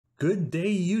Good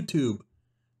day, YouTube.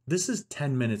 This is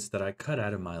 10 minutes that I cut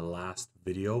out of my last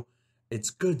video.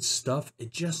 It's good stuff. It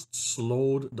just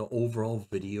slowed the overall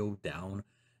video down.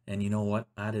 And you know what?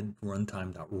 Added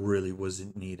runtime that really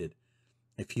wasn't needed.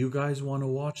 If you guys want to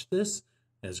watch this,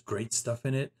 there's great stuff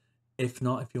in it. If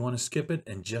not, if you want to skip it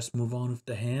and just move on with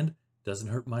the hand, doesn't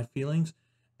hurt my feelings.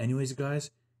 Anyways, guys,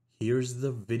 here's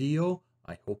the video.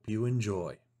 I hope you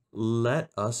enjoy. Let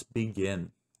us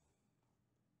begin.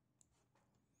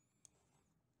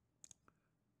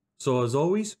 So as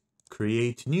always,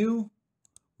 create new.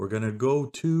 We're going to go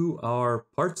to our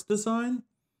parts design.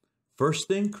 First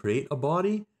thing, create a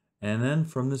body. And then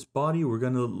from this body, we're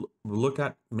going to look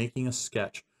at making a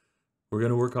sketch. We're going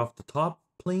to work off the top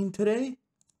plane today.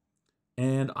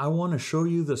 And I want to show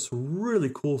you this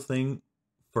really cool thing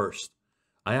first.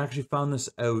 I actually found this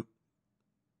out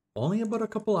only about a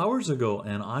couple hours ago,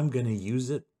 and I'm going to use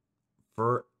it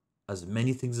for as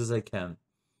many things as I can.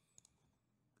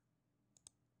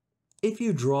 If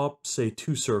you drop, say,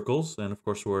 2 circles, and of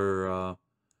course we're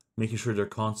making sure they're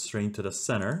constrained to the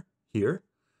center here.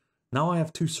 Now I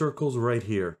have 2 circles right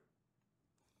here.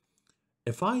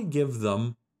 If I give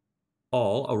them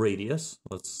all a radius,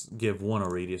 let's give one a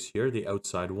radius here, the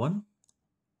outside one.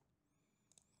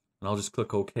 And I'll just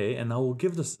click OK, and now we'll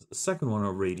give the second one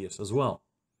a radius as well.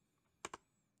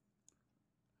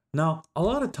 Now, a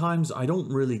lot of times I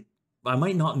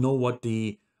might not know what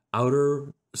the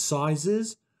outer size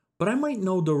is, but I might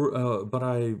know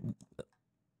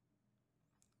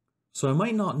I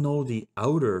might not know the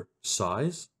outer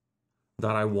size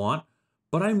that I want,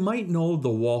 but I might know the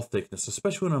wall thickness,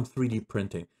 especially when I'm 3D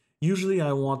printing. Usually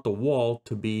I want the wall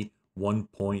to be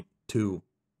 1.2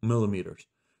 millimeters.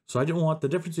 So I don't want the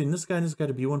difference between this guy and this guy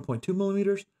to be 1.2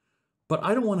 millimeters, but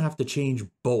I don't want to have to change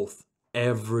both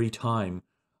every time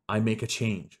I make a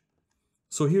change.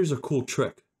 So here's a cool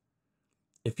trick.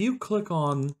 If you click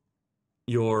on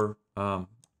your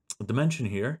dimension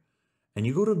here and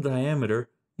you go to diameter,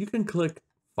 you can click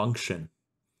function.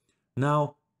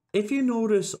 Now, if you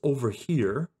notice over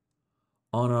here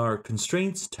on our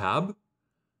constraints tab,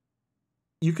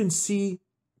 you can see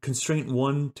constraint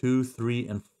 1, 2, 3,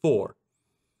 and 4.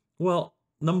 Well,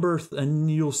 and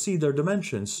you'll see their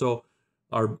dimensions. So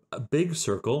our big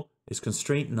circle is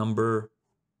constraint number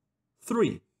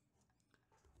 3.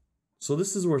 So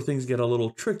this is where things get a little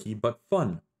tricky, but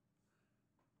fun.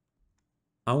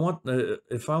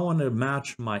 If I want to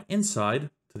match my inside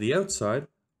to the outside,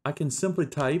 I can simply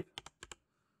type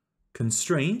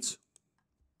constraints.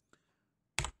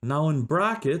 Now in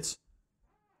brackets,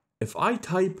 if I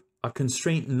type a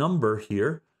constraint number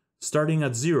here, starting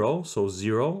at 0, so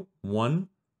 0, 1,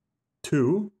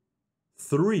 2,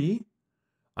 3,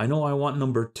 I know I want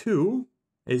number 2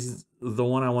 is the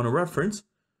one I want to reference.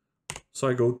 So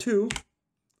I go 2,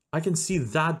 I can see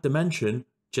that dimension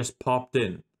just popped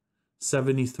in,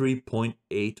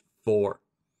 73.84.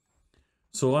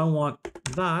 So I want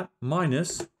that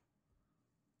minus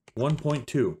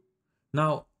 1.2.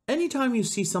 Now, anytime you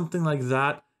see something like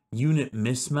that, unit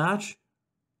mismatch,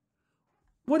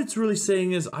 what it's really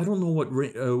saying is, I don't know what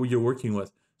you're working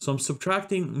with. So I'm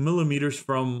subtracting millimeters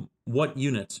from what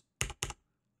units?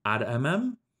 Add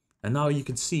mm, and now you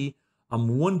can see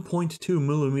I'm 1.2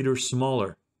 millimeters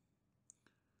smaller.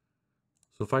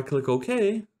 So if I click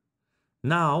OK,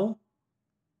 now,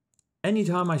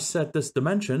 anytime I set this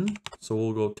dimension, so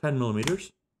we'll go 10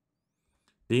 millimeters,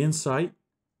 the inside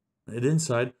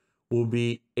will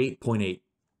be 8.8.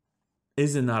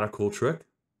 Isn't that a cool trick?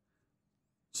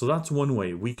 So that's one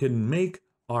way we can make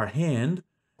our hand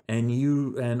and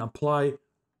apply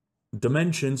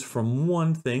dimensions from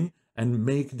one thing and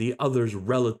make the others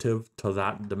relative to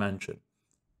that dimension.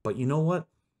 But you know what?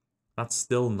 That's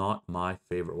still not my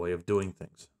favorite way of doing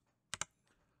things.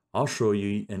 I'll show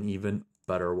you an even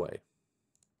better way.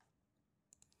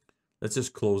 Let's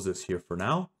just close this here for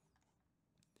now.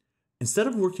 Instead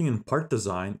of working in part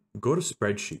design, go to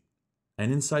spreadsheet,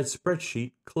 and inside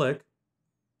spreadsheet, click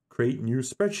create new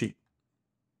spreadsheet.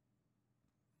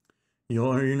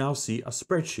 You now see a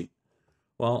spreadsheet.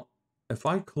 Well, if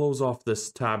I close off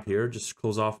this tab here, just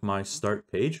close off my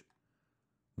start page,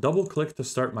 double click to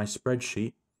start my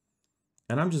spreadsheet,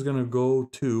 and I'm just going to go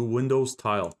to Windows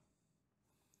Tile.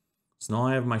 So now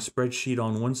I have my spreadsheet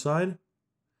on one side,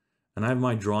 and I have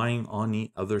my drawing on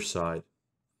the other side.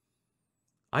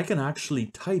 I can actually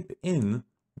type in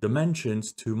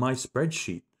dimensions to my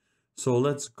spreadsheet. So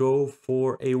let's go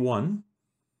for A1,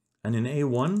 and in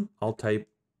A1, I'll type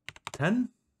 10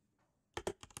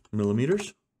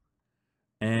 millimeters,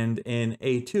 and in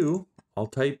A2, I'll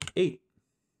type 8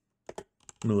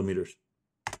 millimeters.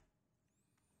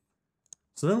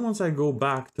 So then once I go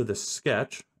back to the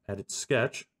sketch edit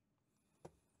sketch,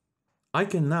 I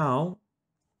can now,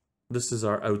 this is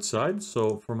our outside.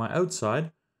 So for my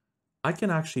outside, I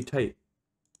can actually type,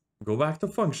 go back to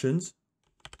functions,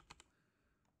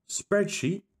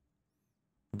 spreadsheet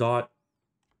dot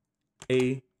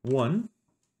A1,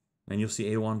 and you'll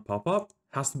see A1 pop up.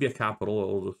 Has to be a capital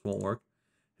or this won't work.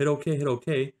 Hit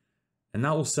OK, and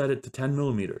that will set it to 10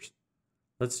 millimeters.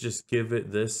 Let's just give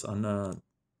it this on a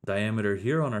diameter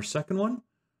here on our second one.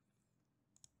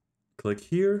 Click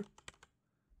here,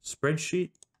 spreadsheet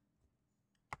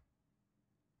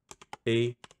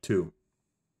A2.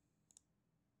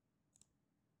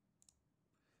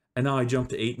 And now I jump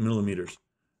to 8 millimeters.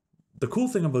 The cool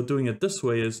thing about doing it this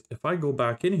way is if I go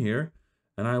back in here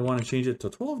and I want to change it to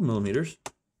 12 millimeters,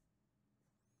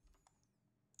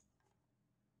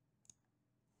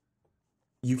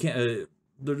 you can't,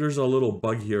 there's a little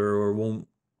bug here, or won't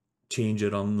change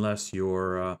it unless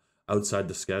you're outside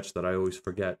the sketch that I always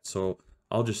forget. So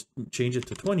I'll just change it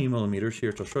to 20 millimeters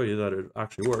here to show you that it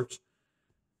actually works.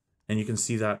 And you can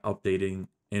see that updating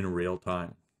in real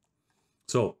time.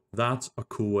 So that's a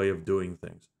cool way of doing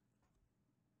things.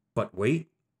 But wait,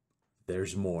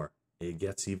 there's more. It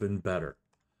gets even better.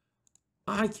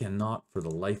 I cannot for the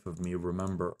life of me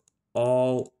remember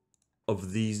all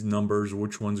of these numbers,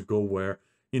 which ones go where.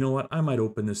 You know what? I might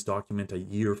open this document a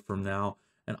year from now,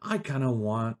 and I kind of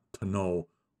want to know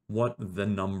what the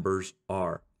numbers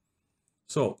are.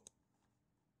 So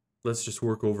let's just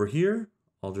work over here.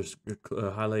 I'll just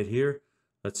highlight here.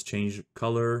 Let's change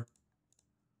color.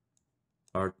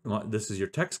 This is your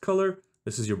text color.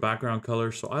 This is your background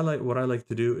color. So what I like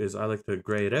to do is I like to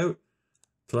gray it out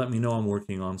to let me know I'm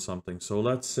working on something. So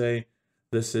let's say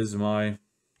this is my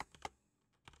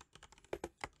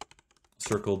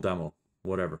circle demo,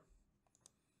 whatever.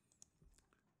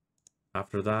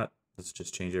 After that, let's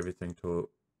just change everything to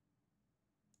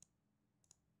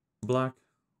black,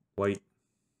 white.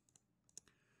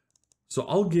 So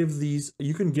I'll give these,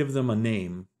 you can give them a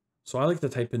name. So I like to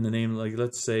type in the name, like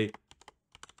let's say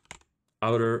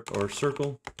outer or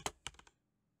circle,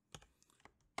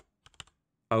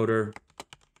 outer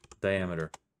diameter,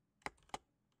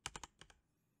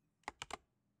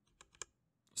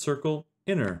 circle,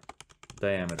 inner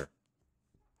diameter.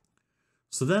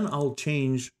 So then I'll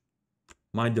change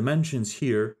my dimensions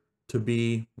here to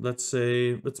be, let's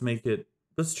say,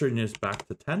 let's turn this back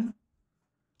to 10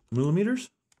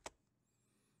 millimeters.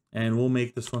 And we'll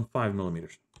make this one 5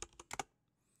 millimeters.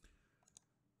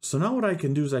 So now what I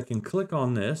can do is I can click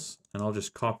on this, and I'll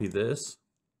just copy this.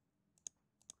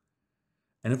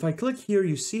 And if I click here,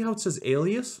 you see how it says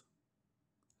Alias?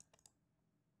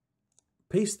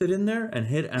 Paste it in there and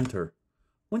hit enter.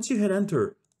 Once you hit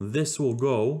enter, this will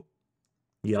go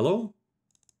yellow.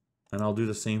 And I'll do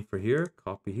the same for here.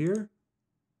 Copy here.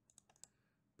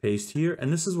 Paste here.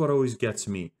 And this is what always gets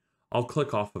me. I'll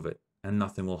click off of it and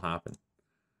nothing will happen.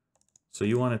 So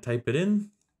you want to type it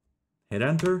in, hit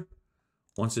enter.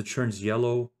 Once it turns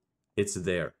yellow, it's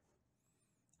there.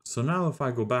 So now if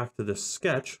I go back to this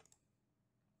sketch,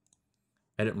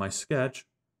 edit my sketch,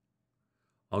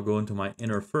 I'll go into my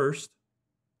inner first.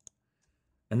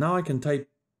 And now I can type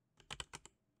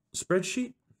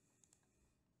spreadsheet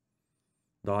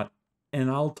dot,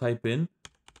 and I'll type in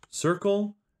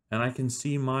circle, and I can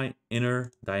see my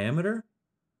inner diameter.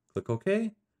 Click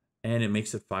OK, and it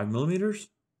makes it 5 millimeters.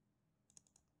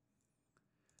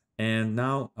 And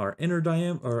now our outer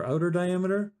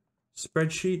diameter,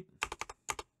 spreadsheet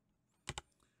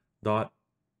dot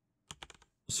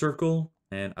circle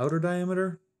and outer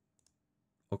diameter.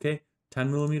 Okay,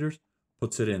 10 millimeters,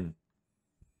 puts it in.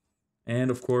 And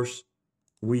of course,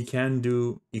 we can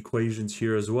do equations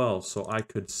here as well. So I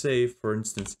could say, for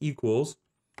instance, equals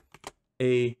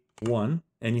A1,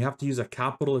 and you have to use a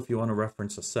capital if you want to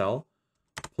reference a cell,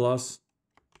 plus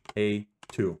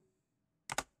A2.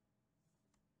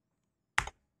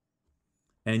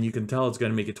 And you can tell it's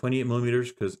going to make it 28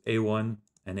 millimeters because A1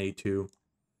 and A2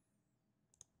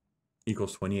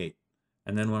 equals 28.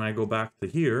 And then when I go back to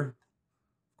here,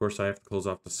 of course I have to close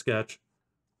off the sketch.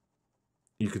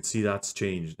 You could see that's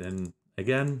changed. And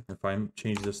again, if I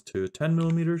change this to 10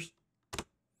 millimeters,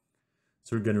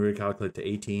 so we're going to recalculate to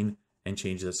 18 and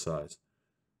change this size.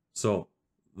 So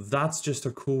that's just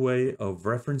a cool way of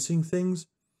referencing things.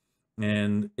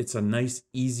 And it's a nice,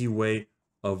 easy way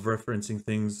of referencing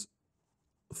things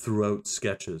throughout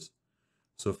sketches.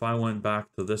 So if I went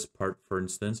back to this part, for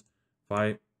instance,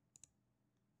 if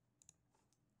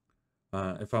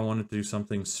I wanted to do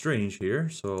something strange here,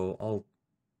 so I'll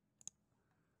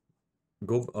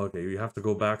go, okay, you have to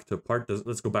go back to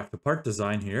let's go back to part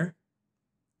design here.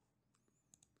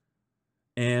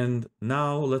 And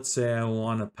now let's say I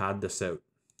want to pad this out.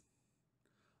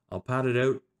 I'll pad it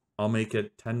out. I'll make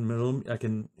it 10 millimeters. I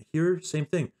can, here, same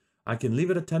thing. I can leave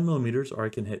it at 10 millimeters or I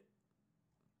can hit.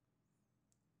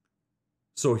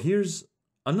 So here's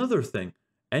another thing.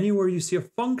 Anywhere you see a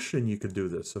function, you could do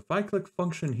this. So if I click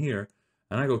function here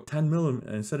and I go 10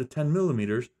 millimeters, instead of 10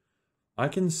 millimeters, I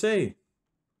can say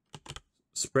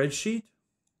spreadsheet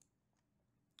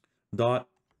dot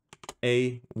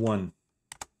A1.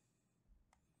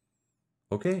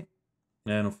 Okay.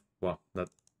 And well, that,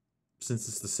 since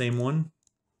it's the same one,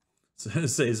 so it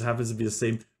says happens to be the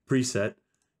same preset,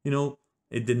 you know,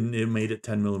 it made it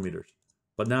 10 millimeters.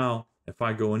 But now if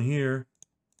I go in here,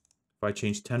 if I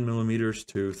change 10 millimeters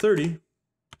to 30,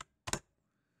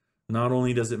 not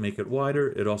only does it make it wider,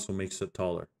 it also makes it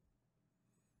taller.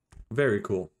 Very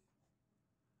cool.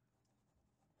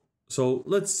 So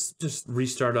let's just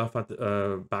restart off at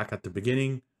the, back at the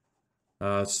beginning.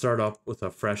 Start off with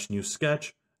a fresh new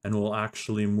sketch, and we'll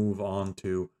actually move on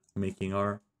to making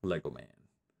our Lego man.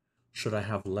 Should I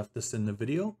have left this in the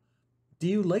video? Do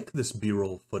you like this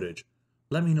B-roll footage?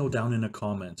 Let me know down in the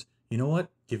comments. You know what?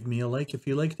 Give me a like if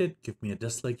you liked it. Give me a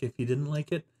dislike if you didn't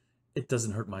like it. It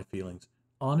doesn't hurt my feelings.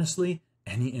 Honestly,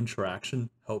 any interaction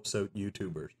helps out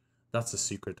YouTubers. That's a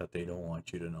secret that they don't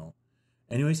want you to know.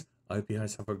 Anyways, I hope you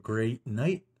guys have a great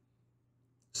night.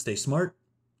 Stay smart,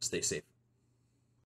 stay safe.